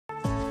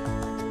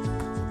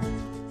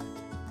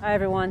Hi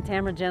everyone,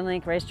 Tamira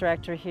Jenlink, race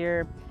director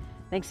here.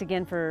 Thanks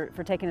again for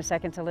taking a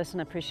second to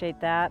listen, I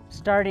appreciate that.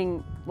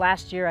 Starting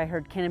last year, I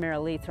heard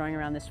Tamira Lee throwing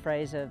around this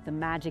phrase of the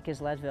magic is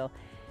Leadville.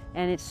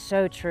 And it's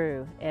so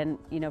true. And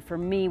you know, for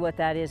me, what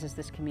that is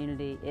this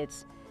community.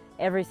 It's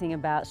everything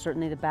about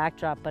certainly the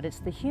backdrop, but it's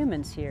the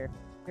humans here.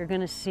 You're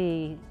gonna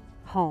see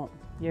home.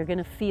 You're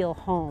gonna feel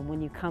home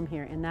when you come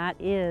here. And that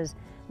is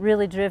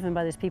really driven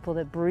by these people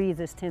that breathe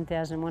this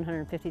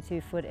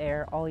 10,152-foot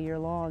air all year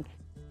long.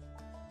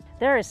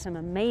 There is some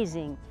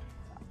amazing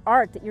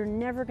art that you're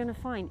never going to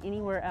find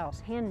anywhere else,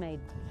 handmade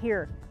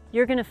here.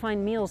 You're going to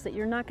find meals that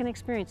you're not going to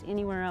experience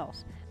anywhere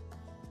else.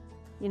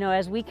 You know,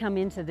 as we come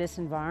into this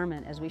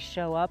environment, as we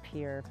show up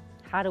here,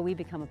 how do we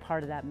become a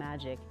part of that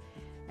magic?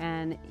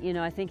 And you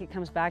know, I think it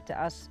comes back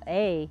to us,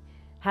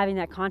 having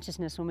that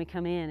consciousness when we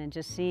come in and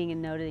just seeing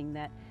and noting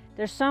that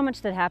there's so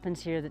much that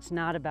happens here that's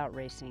not about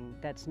racing,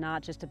 that's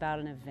not just about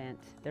an event.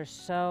 There's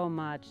so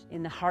much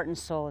in the heart and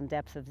soul and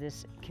depth of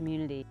this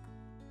community.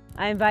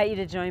 I invite you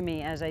to join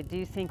me, as I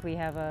do think we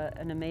have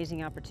an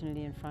amazing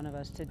opportunity in front of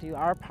us to do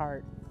our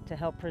part to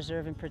help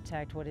preserve and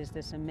protect what is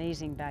this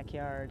amazing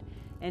backyard.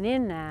 And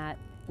in that,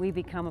 we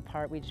become a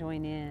part, we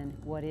join in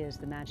what is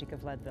the magic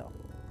of Leadville.